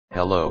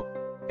Hello,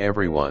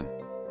 everyone.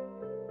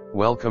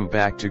 Welcome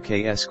back to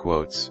KS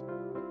Quotes.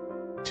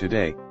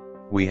 Today,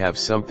 we have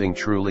something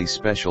truly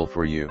special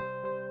for you.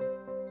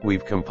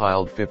 We've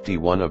compiled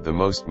 51 of the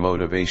most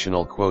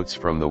motivational quotes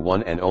from the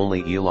one and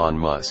only Elon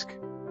Musk.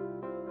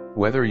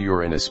 Whether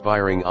you're an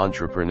aspiring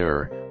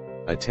entrepreneur,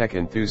 a tech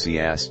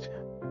enthusiast,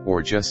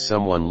 or just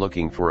someone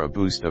looking for a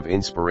boost of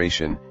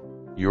inspiration,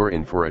 you're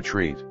in for a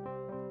treat.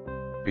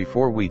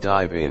 Before we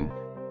dive in,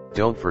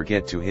 don't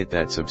forget to hit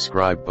that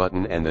subscribe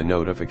button and the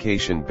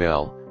notification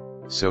bell,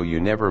 so you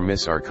never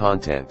miss our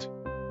content.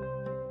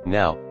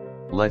 Now,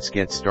 let's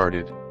get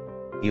started.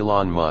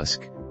 Elon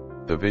Musk,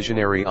 the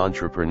visionary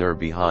entrepreneur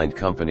behind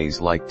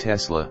companies like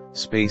Tesla,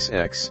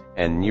 SpaceX,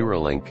 and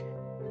Neuralink,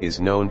 is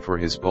known for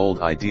his bold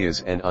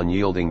ideas and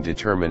unyielding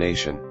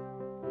determination.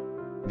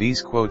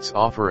 These quotes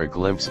offer a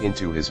glimpse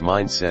into his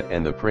mindset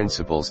and the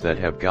principles that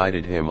have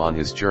guided him on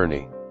his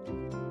journey.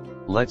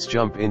 Let's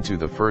jump into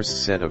the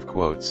first set of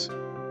quotes.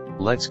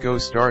 Let's go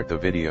start the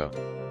video.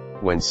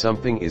 When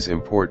something is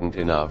important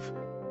enough,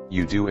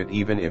 you do it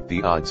even if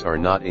the odds are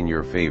not in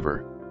your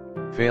favor.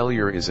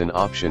 Failure is an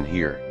option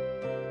here.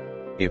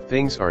 If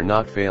things are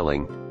not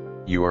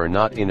failing, you are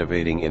not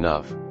innovating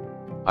enough.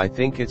 I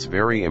think it's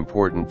very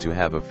important to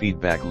have a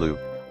feedback loop,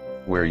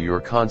 where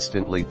you're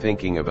constantly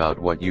thinking about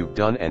what you've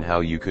done and how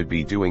you could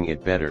be doing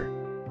it better.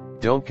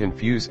 Don't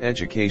confuse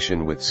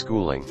education with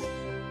schooling.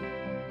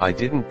 I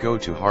didn't go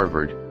to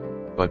Harvard,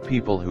 but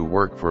people who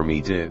work for me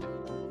did.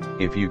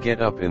 If you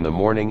get up in the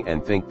morning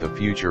and think the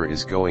future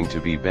is going to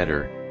be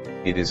better,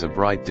 it is a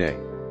bright day.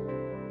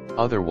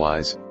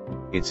 Otherwise,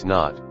 it's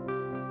not.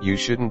 You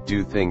shouldn't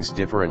do things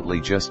differently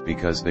just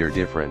because they're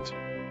different.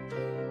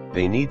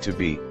 They need to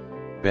be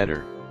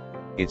better.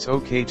 It's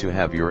okay to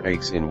have your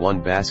eggs in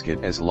one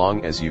basket as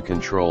long as you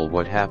control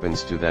what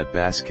happens to that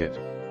basket.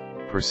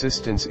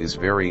 Persistence is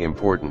very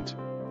important.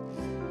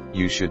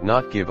 You should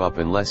not give up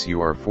unless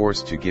you are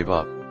forced to give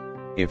up.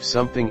 If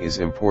something is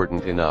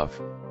important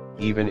enough,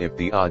 even if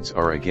the odds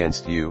are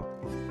against you,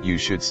 you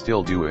should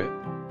still do it.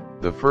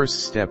 The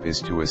first step is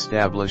to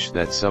establish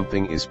that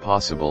something is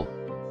possible,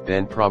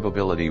 then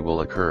probability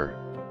will occur.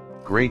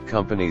 Great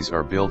companies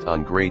are built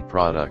on great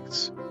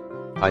products.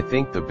 I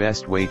think the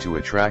best way to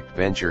attract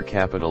venture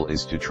capital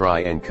is to try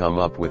and come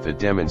up with a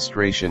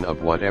demonstration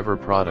of whatever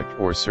product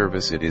or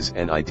service it is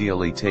and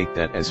ideally take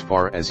that as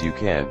far as you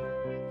can.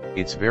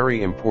 It's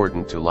very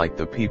important to like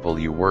the people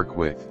you work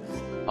with.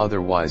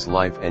 Otherwise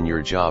life and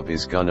your job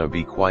is gonna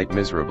be quite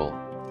miserable.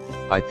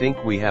 I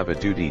think we have a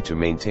duty to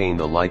maintain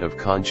the light of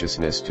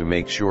consciousness to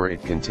make sure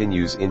it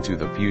continues into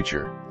the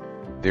future.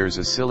 There's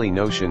a silly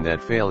notion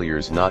that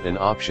failure's not an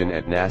option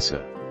at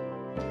NASA.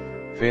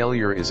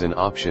 Failure is an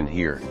option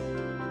here.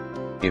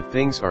 If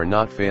things are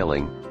not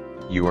failing,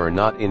 you are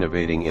not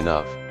innovating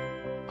enough.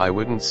 I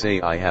wouldn't say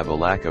I have a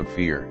lack of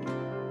fear.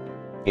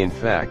 In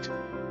fact,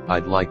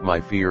 I'd like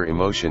my fear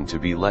emotion to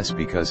be less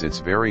because it's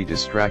very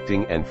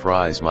distracting and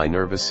fries my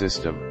nervous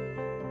system.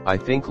 I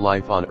think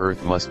life on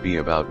Earth must be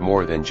about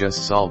more than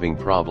just solving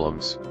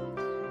problems.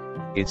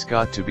 It's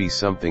got to be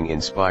something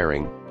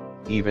inspiring,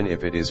 even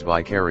if it is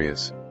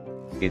vicarious.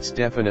 It's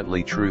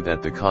definitely true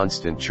that the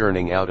constant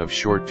churning out of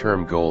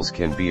short-term goals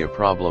can be a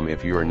problem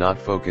if you're not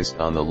focused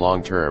on the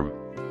long term.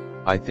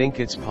 I think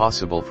it's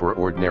possible for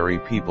ordinary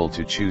people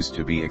to choose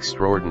to be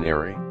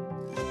extraordinary.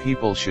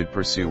 People should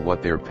pursue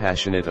what they're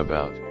passionate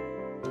about.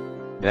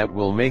 That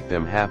will make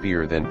them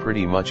happier than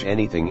pretty much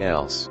anything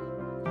else.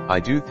 I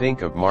do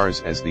think of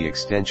Mars as the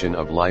extension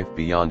of life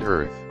beyond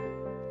Earth.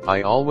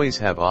 I always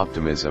have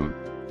optimism,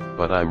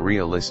 but I'm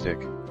realistic.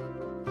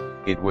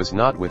 It was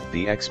not with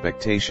the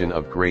expectation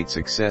of great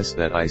success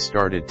that I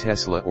started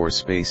Tesla or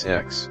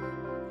SpaceX.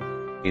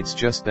 It's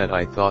just that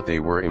I thought they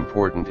were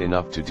important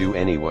enough to do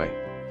anyway.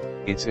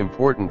 It's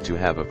important to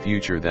have a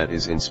future that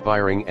is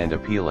inspiring and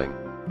appealing.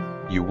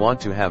 You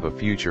want to have a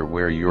future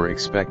where you're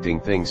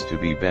expecting things to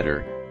be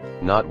better,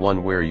 not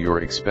one where you're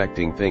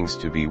expecting things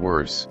to be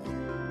worse.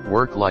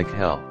 Work like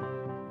hell.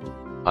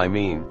 I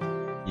mean,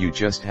 you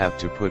just have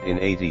to put in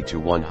 80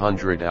 to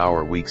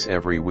 100-hour weeks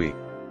every week.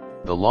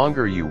 The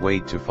longer you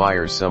wait to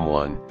fire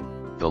someone,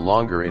 the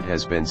longer it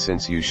has been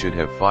since you should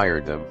have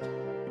fired them.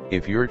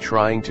 If you're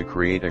trying to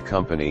create a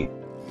company,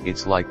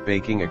 it's like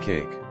baking a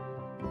cake.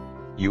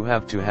 You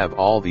have to have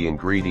all the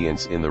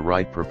ingredients in the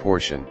right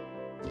proportion.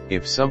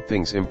 If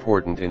something's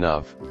important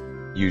enough,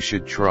 you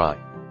should try.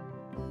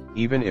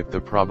 Even if the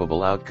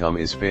probable outcome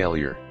is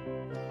failure.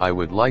 I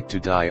would like to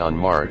die on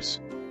Mars.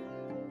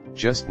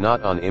 Just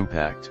not on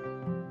impact.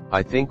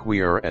 I think we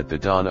are at the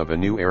dawn of a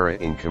new era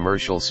in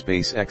commercial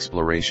space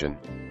exploration.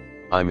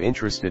 I'm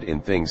interested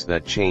in things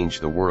that change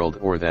the world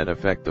or that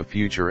affect the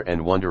future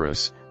and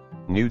wondrous,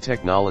 new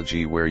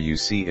technology where you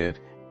see it,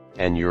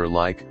 and you're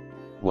like,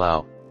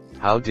 wow,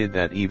 how did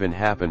that even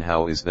happen?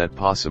 How is that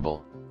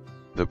possible?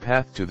 The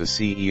path to the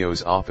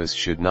CEO's office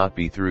should not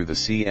be through the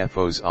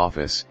CFO's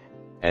office,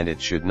 and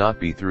it should not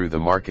be through the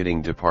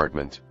marketing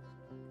department.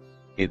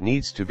 It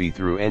needs to be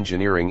through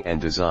engineering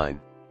and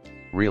design.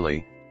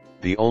 Really,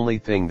 the only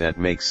thing that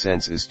makes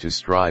sense is to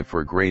strive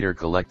for greater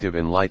collective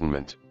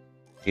enlightenment.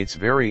 It's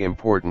very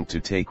important to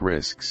take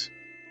risks.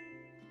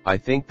 I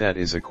think that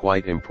is a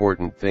quite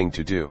important thing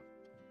to do.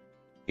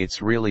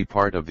 It's really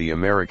part of the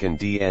American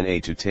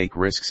DNA to take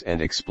risks and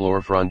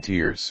explore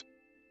frontiers.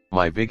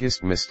 My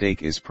biggest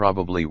mistake is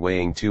probably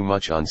weighing too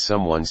much on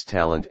someone's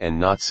talent and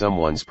not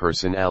someone's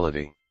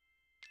personality.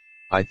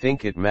 I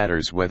think it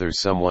matters whether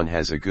someone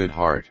has a good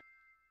heart.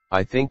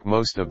 I think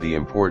most of the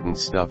important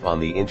stuff on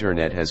the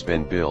internet has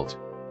been built.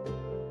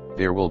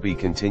 There will be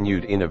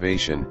continued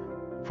innovation,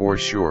 for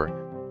sure,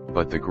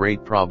 but the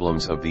great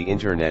problems of the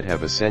internet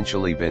have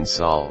essentially been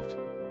solved.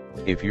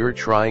 If you're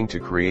trying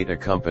to create a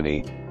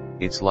company,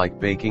 it's like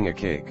baking a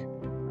cake.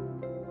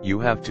 You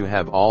have to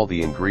have all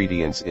the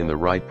ingredients in the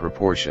right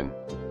proportion.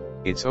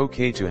 It's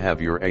okay to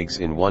have your eggs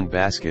in one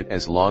basket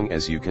as long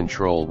as you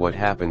control what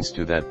happens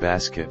to that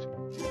basket.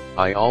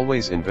 I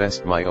always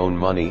invest my own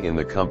money in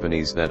the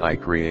companies that I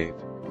create.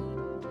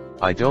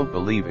 I don't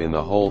believe in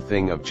the whole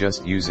thing of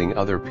just using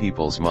other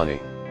people's money.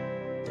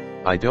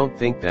 I don't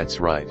think that's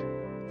right.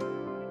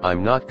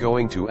 I'm not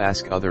going to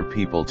ask other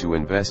people to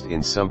invest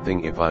in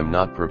something if I'm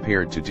not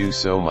prepared to do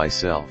so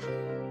myself.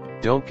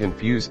 Don't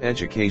confuse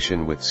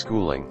education with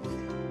schooling.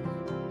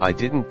 I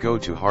didn't go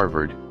to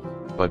Harvard,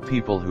 but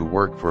people who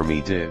work for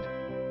me did.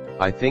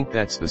 I think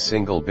that's the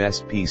single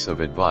best piece of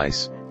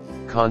advice.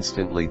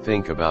 Constantly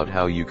think about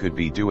how you could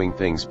be doing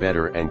things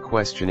better and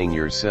questioning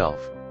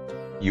yourself.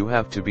 You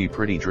have to be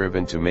pretty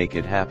driven to make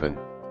it happen.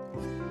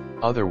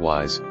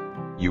 Otherwise,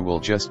 you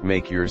will just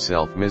make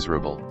yourself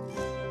miserable.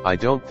 I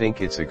don't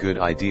think it's a good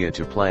idea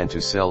to plan to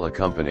sell a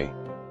company.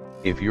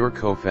 If you're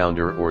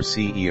co-founder or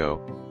CEO,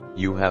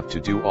 you have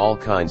to do all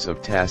kinds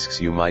of tasks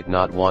you might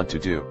not want to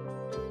do.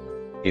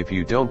 If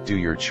you don't do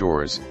your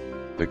chores,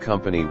 the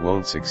company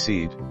won't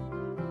succeed.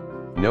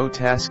 No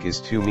task is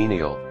too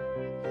menial.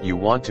 You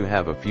want to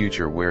have a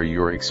future where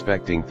you're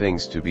expecting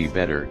things to be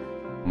better,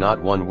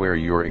 not one where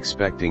you're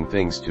expecting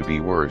things to be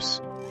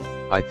worse.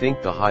 I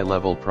think the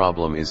high-level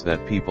problem is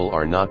that people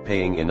are not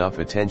paying enough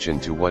attention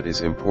to what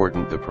is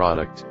important, the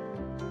product.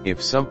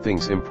 If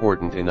something's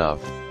important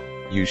enough,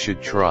 you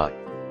should try.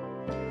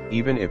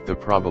 Even if the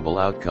probable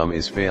outcome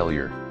is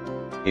failure.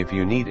 If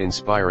you need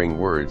inspiring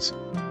words,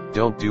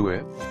 don't do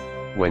it.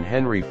 When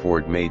Henry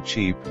Ford made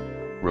cheap,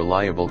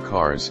 reliable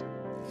cars,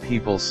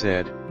 people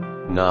said,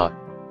 "Nah,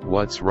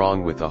 what's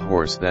wrong with a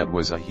horse?" That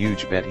was a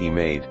huge bet he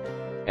made,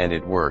 and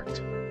it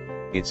worked.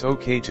 It's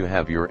okay to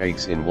have your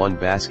eggs in one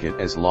basket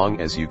as long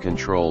as you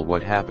control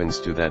what happens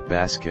to that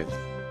basket.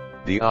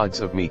 The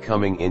odds of me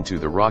coming into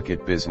the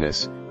rocket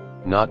business,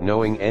 not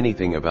knowing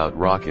anything about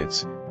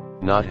rockets,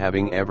 not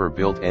having ever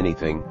built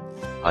anything,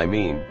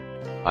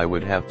 I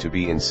would have to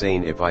be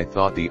insane if I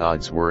thought the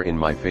odds were in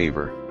my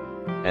favor.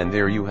 And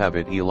there you have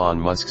it, Elon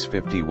Musk's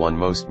 51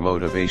 most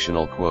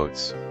motivational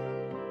quotes.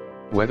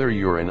 Whether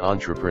you're an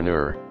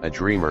entrepreneur, a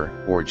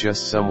dreamer, or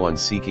just someone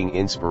seeking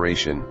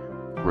inspiration,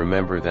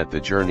 remember that the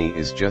journey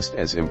is just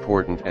as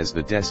important as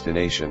the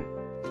destination.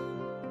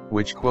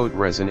 Which quote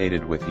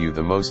resonated with you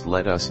the most?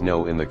 Let us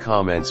know in the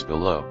comments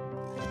below.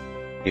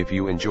 If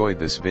you enjoyed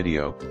this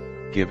video,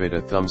 give it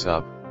a thumbs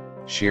up,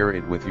 share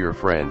it with your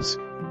friends,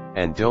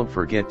 and don't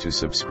forget to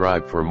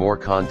subscribe for more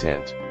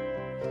content.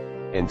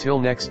 Until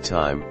next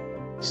time,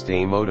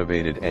 stay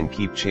motivated and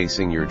keep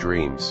chasing your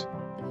dreams.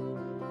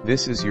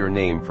 This is your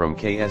name from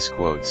KS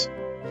Quotes,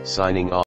 signing off.